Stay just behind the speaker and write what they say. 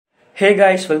Hey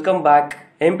guys, welcome back.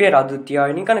 MPR Aditya.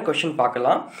 Any question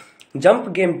pakala.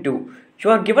 Jump game 2. You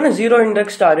are given a zero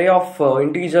indexed array of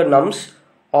integer nums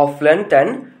of length n.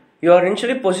 You are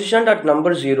initially positioned at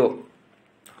number 0.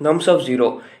 Nums of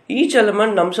 0. Each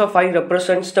element nums of I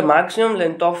represents the maximum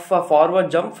length of a forward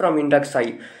jump from index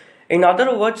I. In other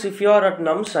words, if you are at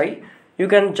nums I, you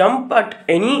can jump at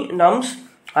any nums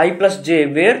I plus j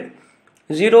where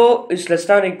 0 is less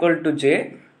than or equal to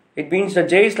j. It means that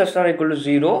j is less than or equal to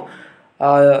 0,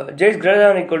 j is greater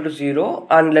than or equal to 0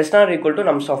 and less than or equal to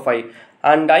nums of I.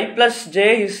 And I plus j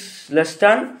is less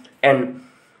than n.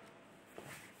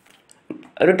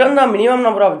 Return the minimum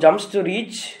number of jumps to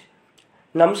reach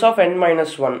nums of n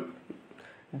minus 1.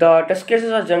 The test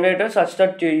cases are generated such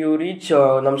that you reach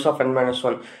nums of n minus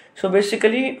 1. So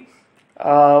basically,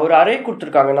 ஒரு array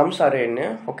கொடுத்துருக்காங்க nums அரேன்னு.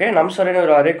 Okay, nums அரேன்னு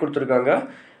ஒரு array கொடுத்துருக்காங்க.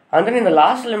 And then இந்த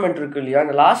last element இருக்கு இல்லையா,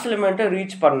 அந்த last எலிமெண்ட்டை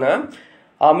reach பண்ண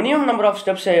minimum number of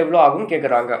steps எவ்வளோ ஆகும்னு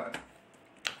கேட்குறாங்க.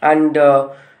 அண்ட்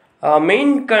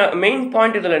மெயின்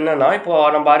பாயிண்ட் இதில் என்னென்னா, இப்போ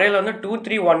நம்ம அரேயில் வந்து 2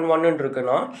 3 1 1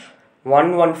 இருக்குன்னா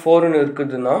 1 1 4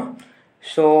 இருக்குதுன்னா,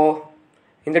 ஸோ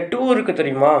இந்த 2 இருக்குது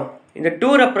தெரியுமா, இந்த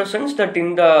 2 ரெப்ரசன்ட்ஸ் தட்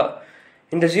இந்த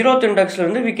 0th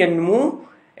இண்டெக்ஸ்லேருந்து we can move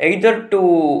either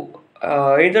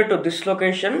to this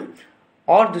location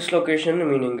or this location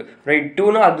meaning, right?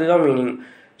 2னா அதுதான் மீனிங்.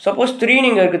 சப்போஸ் 3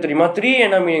 நீங்கள் இருக்குது தெரியுமா, 3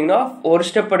 என்ன மீனிங்னா ஒரு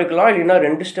ஸ்டெப் எடுக்கலாம், இல்லைன்னா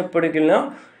 2 ஸ்டெப் எடுக்கலாம்,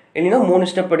 இல்லைன்னா 3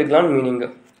 ஸ்டெப் எடுக்கலாம்னு மீனிங்,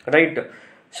 ரைட்?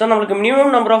 ஸோ நம்மளுக்கு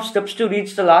minimum number of steps to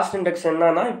reach the last index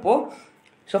என்னன்னா, இப்போது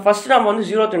ஸோ ஃபஸ்ட்டு நம்ம வந்து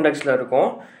 0th இண்டெக்ஸில் இருக்கோம்,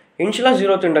 இனிஷியலாக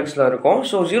 0th இண்டெக்ஸில் இருக்கும்.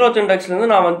 ஸோ 0th இண்டெக்ஸ்லேருந்து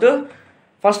நான் வந்து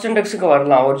ஃபஸ்ட் இண்டெக்ஸுக்கு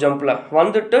வரலாம் ஒரு ஜம்பில்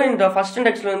வந்துட்டு. இந்த ஃபஸ்ட்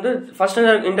இண்டெக்ஸ்லேருந்து ஃபஸ்ட்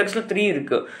இண்டெக்ஸில் 3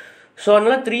 இருக்குது. ஸோ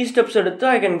அதனால் 3 ஸ்டெப்ஸ் எடுத்து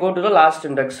I can go to the last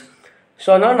index.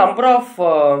 So அதனால் நம்பர் ஆஃப்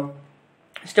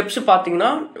ஸ்டெப்ஸ் பார்த்தீங்கன்னா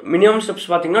மினிமம் ஸ்டெப்ஸ்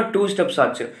பார்த்தீங்கன்னா 2 ஸ்டெப்ஸ்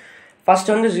ஆச்சு. ஃபர்ஸ்ட்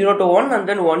வந்து 0 to 1 and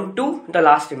then 1 to the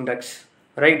last index,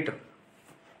 right?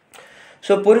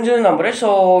 So புரிஞ்சது நம்புறேன். ஸோ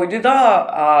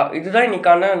இதுதான்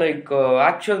இன்னைக்கான லைக்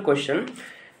ஆக்சுவல் கொஷின்.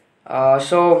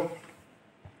 ஸோ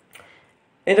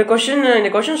இந்த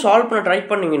கொஷின் சால்வ் பண்ண ட்ரை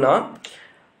பண்ணிங்கன்னா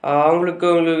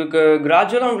உங்களுக்கு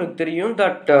கிராஜுவலாக உங்களுக்கு தெரியும்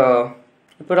தட்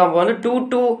இப்போ நம்ம வந்து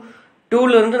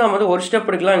 2லேருந்து நம்ம வந்து ஒரு ஸ்டெப்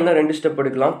எடுக்கலாம், இல்லைன்னா 2 ஸ்டெப்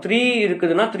எடுக்கலாம். 3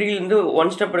 இருக்குதுன்னா 3லேருந்து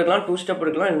 1 ஸ்டெப் எடுக்கலாம், 2 ஸ்டெப்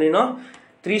எடுக்கலாம், இல்லைன்னா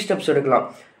 3 ஸ்டெப்ஸ் எடுக்கலாம்.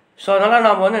 ஸோ அதனால்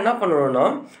நம்ம வந்து என்ன பண்ணணும்னா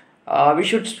we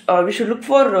should look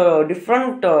for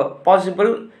different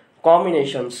possible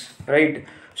combinations, right?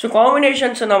 So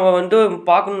காம்பினேஷன்ஸை நம்ம வந்து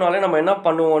பார்க்கணுன்னாலே நம்ம என்ன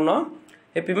பண்ணுவோம்னா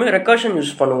எப்பயுமே ரெக்கர்ஷன்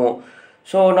யூஸ் பண்ணுவோம்.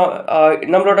 ஸோ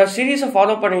நம்மளோட சீரீஸை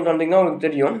ஃபாலோ பண்ணிட்டு வந்தீங்கன்னா உங்களுக்கு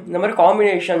தெரியும், இந்த மாதிரி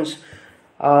காம்பினேஷன்ஸ்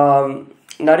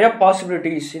நிறையா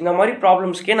பாசிபிலிட்டிஸ் இந்த மாதிரி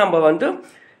ப்ராப்ளம்ஸ்க்கே நம்ம வந்து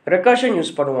ரெக்கர்ஷன்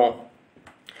யூஸ் பண்ணுவோம்.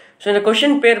 ஸோ இந்த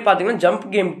கொஷின் பேர் பார்த்தீங்கன்னா ஜம்ப்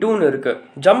கேம் 2ன்னு இருக்குது.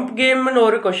 ஜம்ப் கேம்னு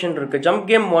ஒரு கொஷின் இருக்குது, ஜம்ப்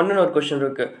கேம் 1ன்னு ஒரு கொஷின்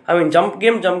இருக்குது. ஐ மீன் ஜம்ப்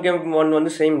கேம் 1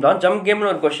 வந்து சேம் தான், ஜம்ப்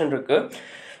கேம்னு ஒரு கொஷின் இருக்குது.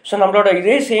 ஸோ நம்மளோட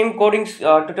இதே சேம் கோடிங்ஸ்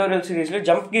டுட்டோரியல் சீரீஸில்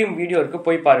ஜம்ப் கேம் வீடியோ இருக்குது,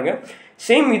 போய் பாருங்கள்.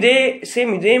 சேம்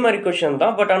இதே மாதிரி கொஷின்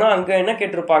தான், பட் ஆனால் அங்கே என்ன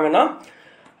கேட்டிருப்பாங்கன்னா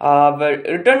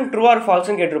ரிட்டர்ன் ட்ரூ ஆர்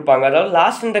ஃபால்ஸ்ன்னு கேட்டிருப்பாங்க. அதாவது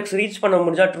லாஸ்ட் இண்டெக்ஸ் ரீச் பண்ண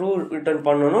முடிஞ்சால் ட்ரூ ரிட்டர்ன்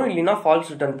பண்ணணும், இல்லைன்னா ஃபால்ஸ்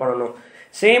ரிட்டர்ன் பண்ணணும்.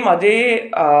 சேம் அதே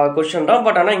கொஷின் தான்,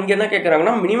 பட் ஆனால் இங்கே என்ன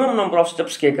கேட்குறாங்கன்னா மினிமம் நம்பர் ஆஃப்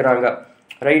ஸ்டெப்ஸ் கேட்குறாங்க,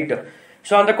 ரைட்டு?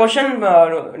 ஸோ அந்த கொஷின்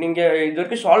நீங்கள் இது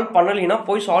வரைக்கும் சால்வ் பண்ணலைன்னா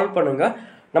போய் சால்வ் பண்ணுங்கள்.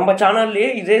 நம்ம சேனல்லையே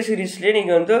இதே சீரீஸ்லேயே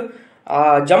நீங்கள் வந்து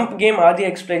ஜம்ப் கேம் ஆதி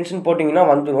எக்ஸ்பிளைன்ஸ்னு போட்டிங்கன்னா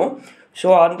வந்துடும். ஸோ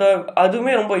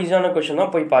அதுவுமே ரொம்ப ஈஸியான கொஷின்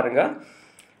தான், போய் பாருங்கள்.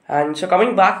 And so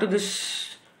coming back to this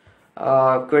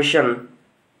question.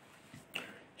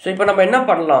 So இப்போ நம்ம என்ன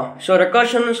பண்ணலாம்? ஸோ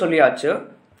ரெக்கர்ஷன்னு சொல்லியாச்சு,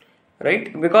 right?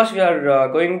 Because we are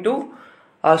going to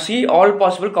see all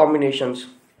possible combinations.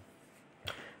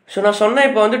 So நான் சொன்னேன்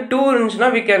இப்போ வந்து 2 இருந்துச்சுன்னா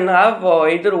we can have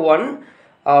either 1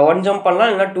 jump பண்ணலாம்,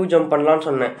 இல்லைனா 2 ஜம்ப் பண்ணலாம்னு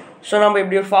சொன்னேன். ஸோ நம்ம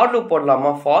இப்படி ஒரு ஃபார் லூப்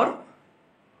போடலாமா?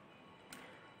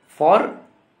 For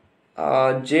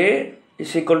j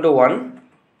is equal to 1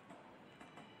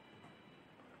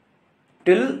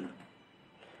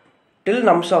 till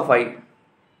nums of I.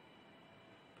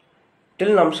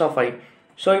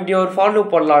 So இப்படி ஒரு ஃபார்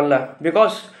லூப் போடலாம்ல,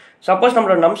 பிகாஸ் சப்போஸ்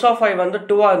நம்மளோட நம்ஸ் ஆஃப் ஐ வந்து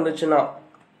 2ஆக இருந்துச்சுன்னா,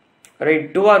 ரைட்?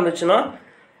 2ஆக இருந்துச்சுன்னா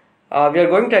we are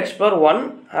going to explore 1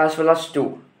 as well as 2,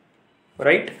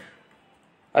 right?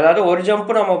 அதாவது ஒரு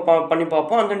ஜம்ப்பு நம்ம பண்ணி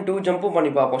பார்ப்போம், and then 2 ஜம்ப்பும்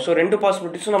பண்ணி பார்ப்போம். ஸோ 2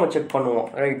 பாசிபிலிட்டிஸும் நம்ம செக் பண்ணுவோம்,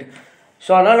 ரைட்?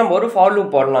 ஸோ அதனால் நம்ம ஒரு ஃபார்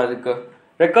லூப் போடலாம். இதுக்கு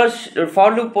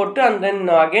ஃபார் லூப் போட்டு and then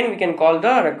again we can call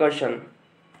the recursion,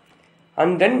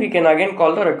 and then we can again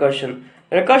call the recursion.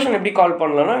 Recursion எப்படி கால்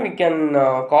பண்ணலாம்னா we can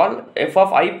call f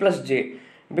of I plus j,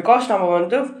 because நம்ம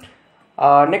வந்து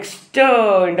நெக்ஸ்ட்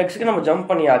இண்டெக்ஸுக்கு நம்ம jump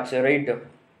பண்ணியாச்சு, right?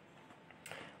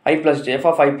 I plus j, f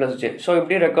of I plus j. So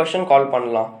இப்படி recursion கால்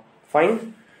பண்ணலாம், fine.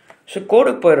 So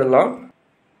கோடுக்கு போயிடலாம்.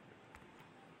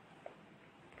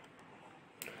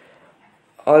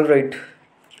 Alright.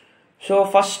 So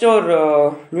first ஒரு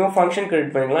நியூ ஃபங்க்ஷன்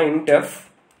கிரியேட் பண்ணிக்கலாம் int f.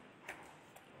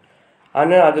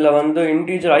 ஆனால் அதில் வந்து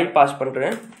இன்டீஜர் I பாஸ்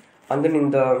பண்ணுறேன். and then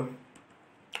இந்த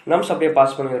nums அப்படியே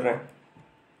பாஸ் பண்ணிடுறேன்.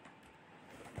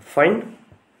 Fine.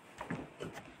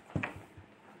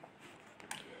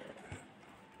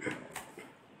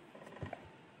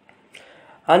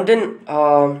 And then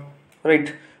right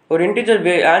ஒரு integer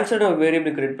answer ஒரு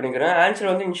variable create பண்ணிக்கிறேன். answer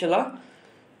வந்து initially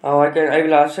I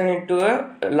will assign it to a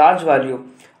large value.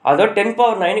 அதோ 10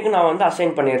 power 9 க்கு நான் வந்து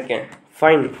அசைன் பண்ணியிருக்கேன்.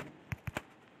 Fine.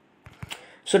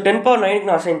 So 10 power 9 க்கு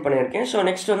நான் அசைன் பண்ணியிருக்கேன். So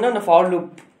next வந்து அந்த for loop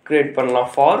create பண்ணலாம்.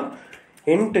 For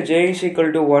int j is equal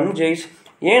to 1 j is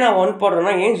ஏன் நான் 1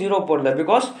 போடுறேன்னா ஏன் 0 போடல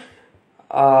because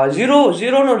 0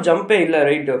 னு ஒரு ஜம்பே இல்லை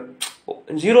ரைட்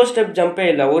 0 ஸ்டெப் ஜம்பே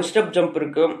இல்லை ஒரு ஸ்டெப் ஜம்ப்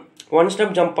இருக்கு 1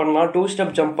 ஸ்டெப் ஜம்ப் பண்ணலாம் 2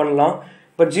 ஸ்டெப் ஜம்ப் பண்ணலாம்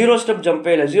பட் 0 ஸ்டெப்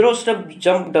ஜம்பே இல்லை 0 step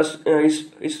jump does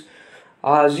is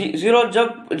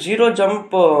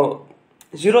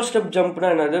 0 step jump na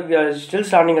another we are still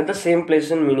standing at the same place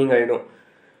in meaning ஆயிடும்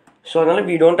so அதனால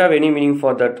we don't have any meaning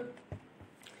for that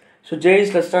so j is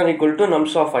less than or equal to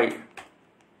nums of I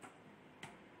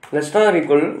less than or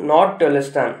equal not less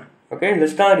than okay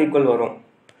less than or equal வரும்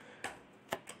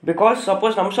because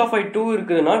suppose nums of I 2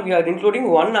 இருக்குதுன்னா we are including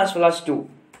 1 as well as 2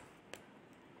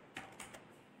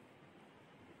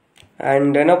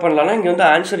 and என்ன பண்ணலாம்னா இங்க வந்து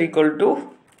answer equal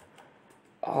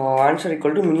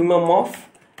to minimum of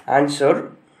answer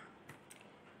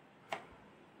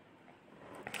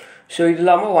so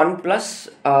idilama 1 plus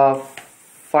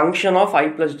function of I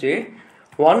plus j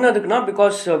 1 adukna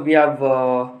because we have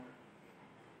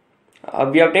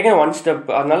taken one step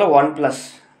adnala 1 plus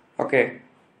okay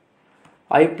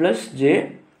I plus j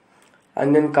and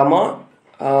then comma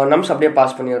nums அப்படியே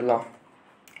pass பண்ணிரலாம்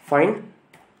fine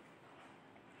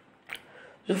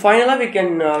so finally we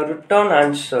can return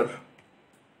answer.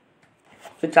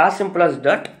 So it's as simple as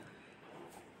that.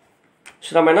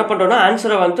 So நம்ம என்ன பண்றோம்னா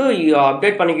ஆன்சரை வந்து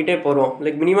update பண்ணிக்கிட்டே போறோம்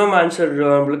like minimum answer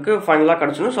உங்களுக்கு ஃபைனலாக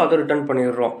கிடச்சிடும் ஸோ அதை ரிட்டர்ன்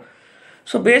பண்ணிடுறோம்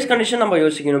ஸோ பேஸ் கண்டிஷன் நம்ம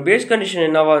யோசிக்கணும் பேஸ் கண்டிஷன்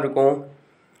என்னவா இருக்கும்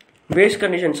base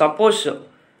condition suppose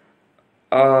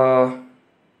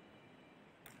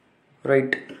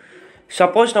right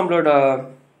suppose நம்மளோட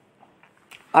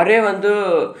அரே வந்து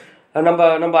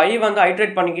நம்ம ஐ வந்து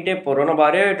ஐட்ரேட் பண்ணிக்கிட்டே போகிறோம் நம்ம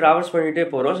அரே ட்ராவல்ஸ் பண்ணிக்கிட்டே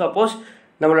போகிறோம் சப்போஸ்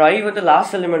நம்மளோட I வந்து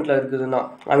லாஸ்ட் எலிமெண்ட்டில் இருக்குதுன்னா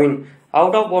ஐ மீன்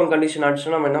அவுட் ஆஃப் பவுண்ட் கண்டிஷன்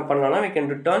ஆச்சுன்னா நம்ம என்ன பண்ணலாம்னா we can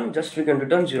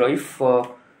return 0 if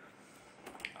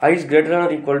I is greater than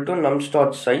or equal to nums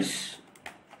dot size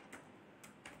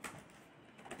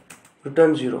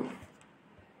return 0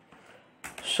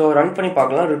 so run பண்ணி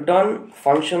பார்க்கலாம் return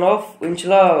function of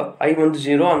initially I வந்து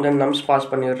 0 and then nums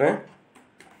பாஸ் பண்ணிடுறேன்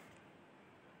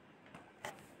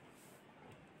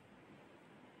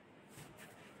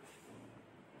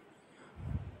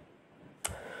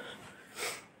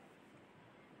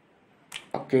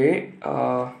okay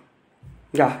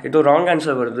yeah இது wrong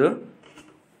answer வருது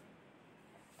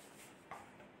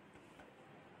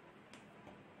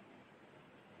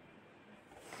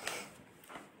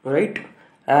right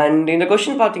and இந்த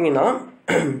question பாத்தீங்கன்னா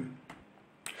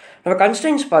நம்ம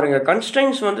constraints பாருங்க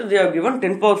constraints வந்து they have given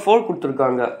 10 power 4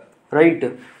 கொடுத்திருக்காங்க right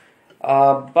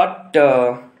but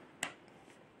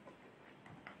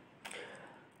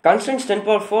constraints 10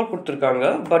 power 4 கொடுத்திருக்காங்க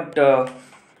but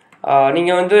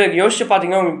நீங்கள் வந்து யோசிச்சு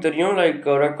பார்த்தீங்கன்னா உங்களுக்கு தெரியும் like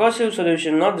recursive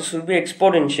சொல்யூஷன்னா this will be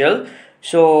exponential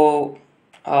so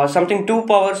something 2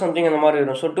 power something அந்த மாதிரி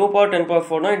வரும் so 2 power 10 power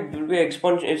 4னா it will be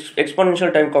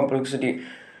exponential time complexity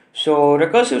so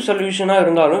recursive சொல்யூஷனாக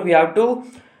இருந்தாலும் we have to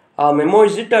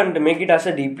memoize it and make it as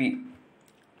a DP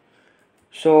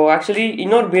so actually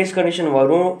இன்னொரு base condition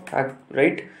வரும்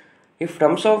right if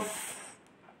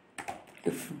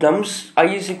nums I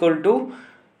is equal to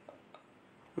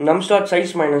nums dot size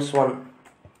minus 1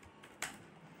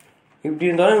 இப்படி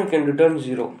இருந்தாலும் we can return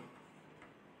 0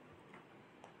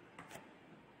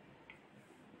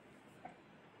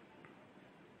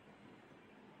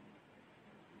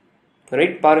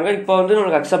 right பாருங்க இப்போ வந்து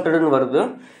நமக்கு அக்செப்டட்னு வருது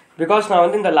பிகாஸ் நான்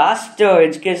வந்து இந்த லாஸ்ட்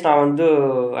எட்ஜ் கேஸ் நான் வந்து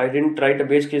ஐ tent right a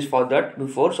base case for that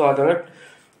before so அதோட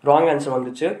ராங் ஆன்சர்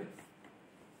வந்துச்சு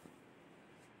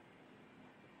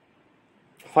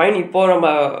ஃபைன் இப்போ நம்ம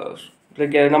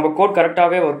லைக் நம்ம கோட்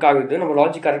கரெக்டாகவே ஒர்க் ஆகுது நம்ம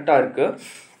லாஜிக் கரெக்டாக இருக்குது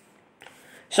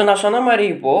ஸோ நான் சொன்ன மாதிரி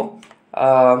இப்போது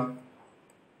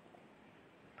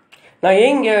நான்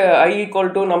ஏன் இங்கே I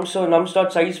equal to nums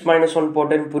dot size minus 1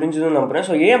 போட்டேன்னு புரிஞ்சுதுன்னு நம்புகிறேன்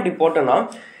ஸோ ஏன் அப்படி போட்டேன்னா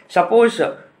சப்போஸ்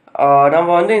நம்ம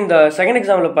வந்து இந்த செகண்ட்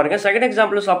எக்ஸாம்பிள் பாருங்கள் செகண்ட்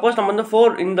எக்ஸாம்பிள் சப்போஸ் நம்ம வந்து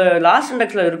 4 இந்த லாஸ்ட்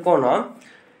இண்டெக்ஸில் இருக்கோன்னா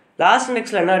லாஸ்ட்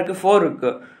இண்டெக்ஸில் என்ன இருக்குது 4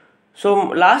 இருக்குது ஸோ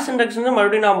லாஸ்ட் இண்டெக்ஸ் வந்து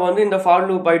மறுபடியும் நம்ம வந்து இந்த ஃபார்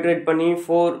லூப் ஐட்ரேட் பண்ணி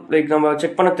 4 லைக் நம்ம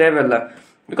செக் பண்ண தேவையில்லை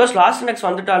பிகாஸ் லாஸ்ட் இண்டெக்ஸ்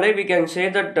வந்துட்டாலே we can say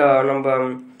that நம்ம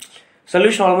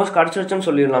சொல்யூஷன் ஆல்மோஸ்ட் கிடச்சிருச்சுன்னு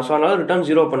சொல்லிடலாம். ஸோ அதனால் ரிட்டர்ன்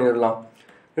 0 பண்ணிடலாம்.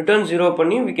 ரிட்டர்ன் 0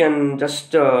 பண்ணி we can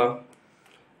just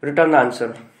return the answer,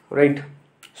 right?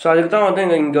 So அதுக்கு தான் வந்து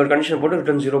இங்கே ஒரு கண்டிஷன் போட்டு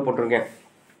ரிட்டர்ன் 0 போட்டிருக்கேன்.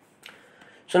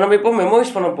 ஸோ நம்ம இப்போ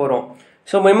மெமோவைஸ் பண்ண போகிறோம்.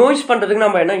 ஸோ மெமோவைஸ் பண்ணுறதுக்கு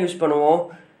நம்ம என்ன யூஸ் பண்ணுவோம்?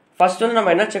 ஃபர்ஸ்ட் வந்து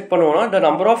நம்ம என்ன செக் பண்ணுவோம்னா the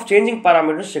number of changing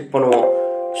parameters check பண்ணுவோம்.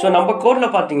 ஸோ நம்ம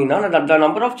கோடில் பார்த்தீங்கன்னா the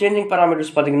number of changing parameters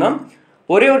பார்த்தீங்கன்னா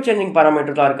ஒரே ஒரு சேஞ்சிங்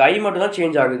பாராமீட்டர் தான் இருக்குது. I மட்டும் தான்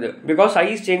சேஞ்ச் ஆகுது. Because I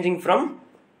is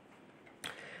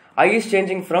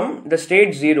changing from the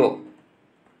state 0.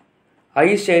 I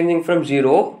is changing from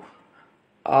 0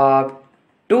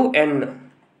 to n,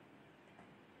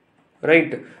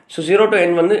 right? So 0 to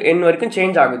n வந்து n வரைக்கும்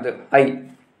சேஞ்ச் ஆகுது I.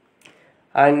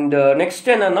 And next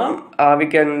என்னன்னா we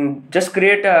can just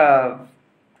create a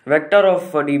vector of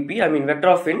dp, I mean vector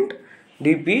of int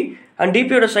dp, and dp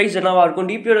ஓட size என்னவா இருக்கும்?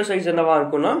 dp ஓட size என்னவா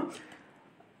இருக்கும்னா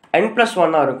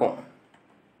n+1 இருக்கும்,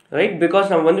 right? Because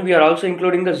நம்ம வந்து we are also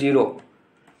including the 0,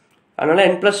 அதனால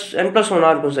n+1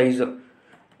 இருக்கும் சைஸ்.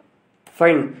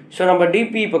 ஃபைன். ஸோ நம்ம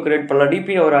dp இப்போ கிரியேட் பண்ணலாம். dp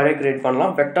ஒரு அரே கிரியேட்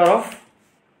பண்ணலாம். vector of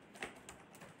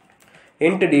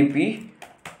int dp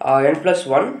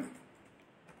n+1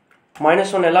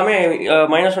 -1 எல்லாமே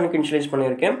 -1க்கு இனிஷியலைஸ்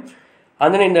பண்ணியிருக்கேன்.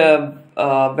 அந்த இந்த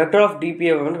வெக்டர் ஆஃப்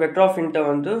டிபியை வந்து வெக்டர் ஆஃப் இன்ட்டை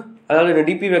வந்து அதாவது இந்த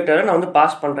டிபி வெக்டரை நான் வந்து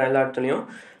பாஸ் பண்ணுறேன் எல்லா இடத்துலையும்.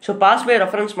 ஸோ பாஸ் பை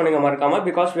ரெஃபரன்ஸ் பண்ணுங்க மறக்காமல்,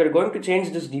 because we are going to change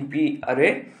this dp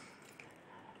array.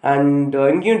 And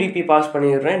இங்கேயும் dp பாஸ்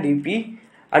பண்ணிடுறேன் dp.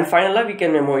 அண்ட் ஃபைனலாக we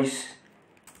can memoize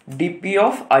dp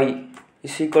of I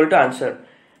is equal to answer.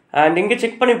 And இங்கே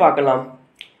செக் பண்ணி பார்க்கலாம்.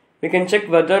 we can check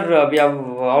whether we have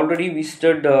already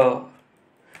visited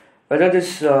whether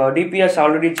this dp has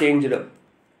already changed.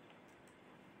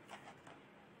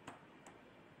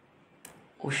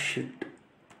 Oh shit,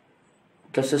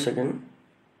 just a second.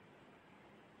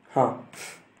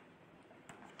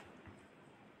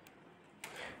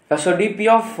 So dp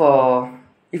of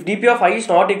if dp of I is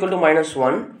not equal to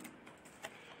 -1,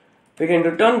 we can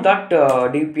return that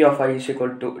dp of I is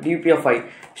equal to dp of I.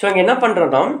 So இங்க என்ன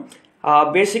பண்றோம்னா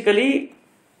basically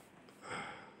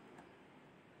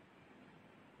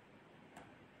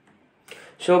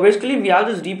we have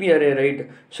this dp array, right?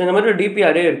 So இந்த மாதிரி dp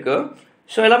array இருக்கு.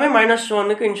 So எல்லாமே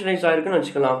 -1க்கு initialise ஆயிருக்குன்னு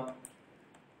வச்சுக்கலாம்.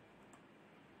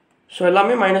 ஸோ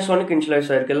எல்லாமே -1க்கு இனிஷியலைஸ்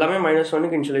ஆயிருக்கு, எல்லாமே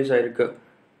 -1க்கு இனிஷியலைஸ் ஆயிருக்கு,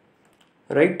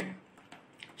 ரைட்?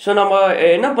 ஸோ நம்ம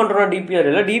என்ன பண்ணுறோம் டிபி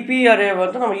அரேல? டிபி அரே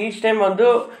வந்து நம்ம ஈச் டைம் வந்து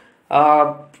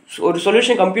ஒரு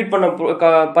சொல்யூஷன் கம்ப்யூட் பண்ண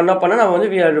நம்ம வந்து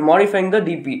we are modifying the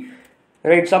dp,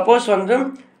 right? Suppose வந்து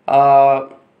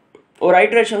ஒரு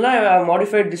ஐட்ரேஷனில்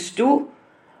மாடிஃபைட் திஸ் டு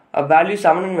வேல்யூ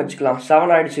 7ன்னு வச்சுக்கலாம். 7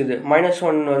 ஆகிடுச்சு. இது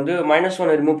 -1 வந்து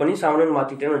 -1 ரிமூவ் பண்ணி 7ன்னு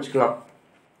மாற்றிட்டேன்னு வச்சுக்கலாம்.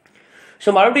 ஸோ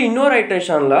மறுபடியும் இன்னொரு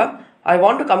ஐட்ரேஷனில் I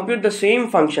want to compute the same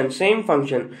function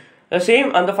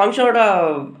அந்த ஃபங்க்ஷனோட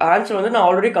ஆன்சர் வந்து நான்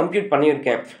ஆல்ரெடி கம்ப்யூட்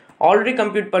பண்ணியிருக்கேன். ஆல்ரெடி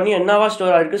கம்ப்யூட் பண்ணி என்னவா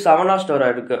ஸ்டோர் ஆகிருக்கு? 7ஆக ஸ்டோர்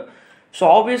ஆகிருக்கு. So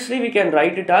obviously we can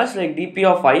write it as like dp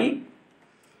of I.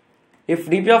 If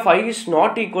dp of I is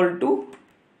not equal to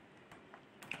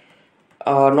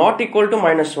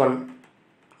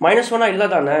 -1 இல்லை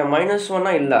தானே?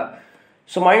 -1 இல்லை.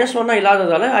 ஸோ -1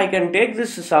 இல்லாததால் I can take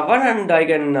this 7 and I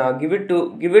can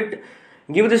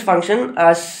give this function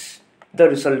as the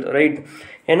result, right?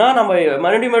 ஏன்னா நம்ம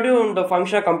மறுபடியும் இந்த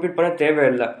ஃபங்க்ஷனை compute பண்ண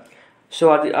தேவையில்லை. ஸோ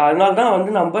அதனால தான்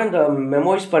வந்து நம்ம இந்த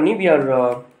மெமோைஸ் பண்ணி we are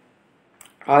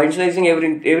initializing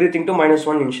everything to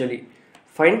 -1 initially.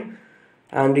 Fine.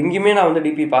 And இங்கேயுமே நான் வந்து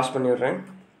dp பாஸ் பண்ணிடுறேன்,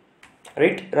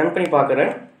 ரைட்? ரன் பண்ணி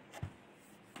பார்க்குறேன்.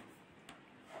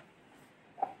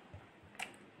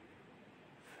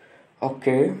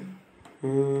 ஓகே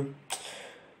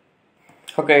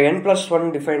n+1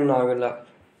 டிஃபைன் ஆகல.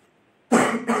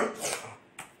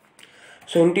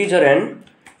 So integer n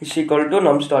is equal to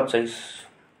nums.size,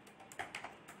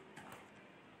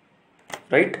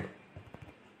 right?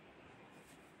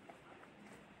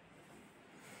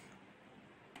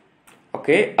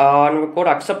 Okay, நம்ம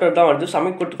கோட் அக்செப்டட் தான் வருது.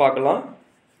 சப்மிட் கொடுத்து பார்க்கலாம்.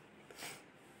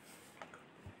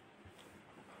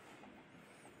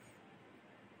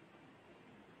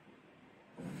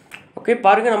 ஓகே,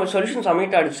 பாருங்கள் நம்ம சொல்யூஷன்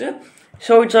சப்மிட் ஆகிடுச்சு.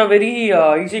 So it's a very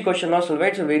easy question தான் சொல்வேன்.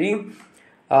 It's a very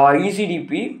easy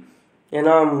DP.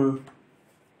 ஏன்னா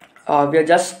we are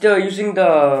just using the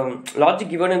logic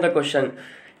given in the question.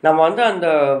 நம்ம வந்து அந்த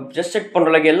ஜஸ்ட் செக்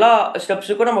பண்ணுறோம், லைக் எல்லா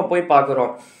ஸ்டெப்ஸுக்கும் நம்ம போய்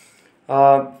பார்க்குறோம்.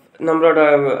 நம்மளோட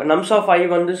நம்ஸ் ஆஃப் I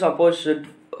வந்து சப்போஸ்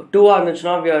 2ஆக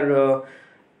இருந்துச்சுன்னா we are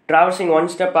traversing 1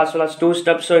 step as well as 2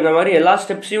 steps. So இந்த மாதிரி எல்லா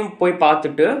ஸ்டெப்ஸையும் போய்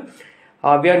பார்த்துட்டு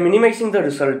we are minimizing the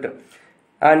result.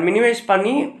 And minimise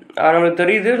பண்ணி நம்மளுக்கு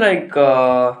தெரியுது like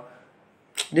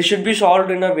this should be solved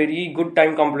in a very good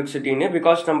time complexity,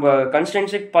 because நம்ம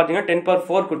கன்ஸ்டன்ஸுக்கு பார்த்தீங்கன்னா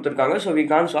 10⁴ கொடுத்துருக்காங்க. So we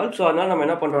can't solve. So அதனால் நம்ம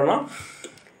என்ன பண்ணுறோம்னா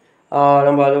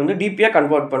நம்ம அதை வந்து டிபியாக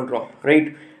கன்வெர்ட் பண்ணுறோம், ரைட்?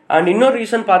 அண்ட் இன்னொரு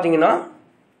ரீசன் பார்த்தீங்கன்னா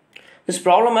this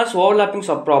problem has overlapping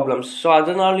sub problems. So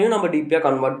அதனாலையும் நம்ம டிபியாக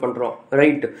கன்வெர்ட் பண்ணுறோம்,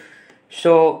 ரைட்?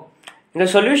 ஸோ இந்த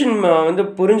சொல்யூஷன் வந்து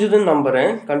புரிஞ்சுதுன்னு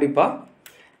நம்புகிறேன் கண்டிப்பாக.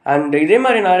 அண்ட் இதே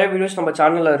மாதிரி நிறைய வீடியோஸ் நம்ம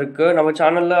சேனலில் இருக்குது. நம்ம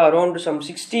சேனலில் அரௌண்ட் சம்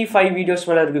 65 வீடியோஸ்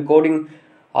மேலே இருக்குது coding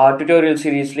tutorial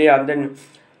சீரீஸ்லேயே. And then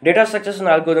data structures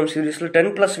and algorithm சீரீஸில்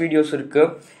 10+ வீடியோஸ்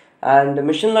இருக்குது. அண்ட்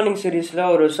மிஷின் லேர்னிங் சீரீஸில்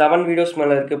ஒரு 7 வீடியோஸ்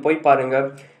மேலே இருக்குது, போய் பாருங்கள்.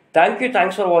 தேங்க்யூ,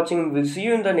 தேங்க்ஸ் ஃபார் வாட்சிங். Will see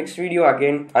you in the next video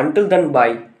again. Until then,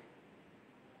 bye.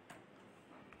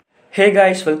 Hey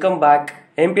guys, welcome back.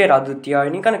 என் பேர் ஆதித்யா.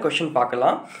 இன்னைக்கான கொஸ்டின்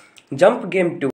பார்க்கலாம். Jump game 2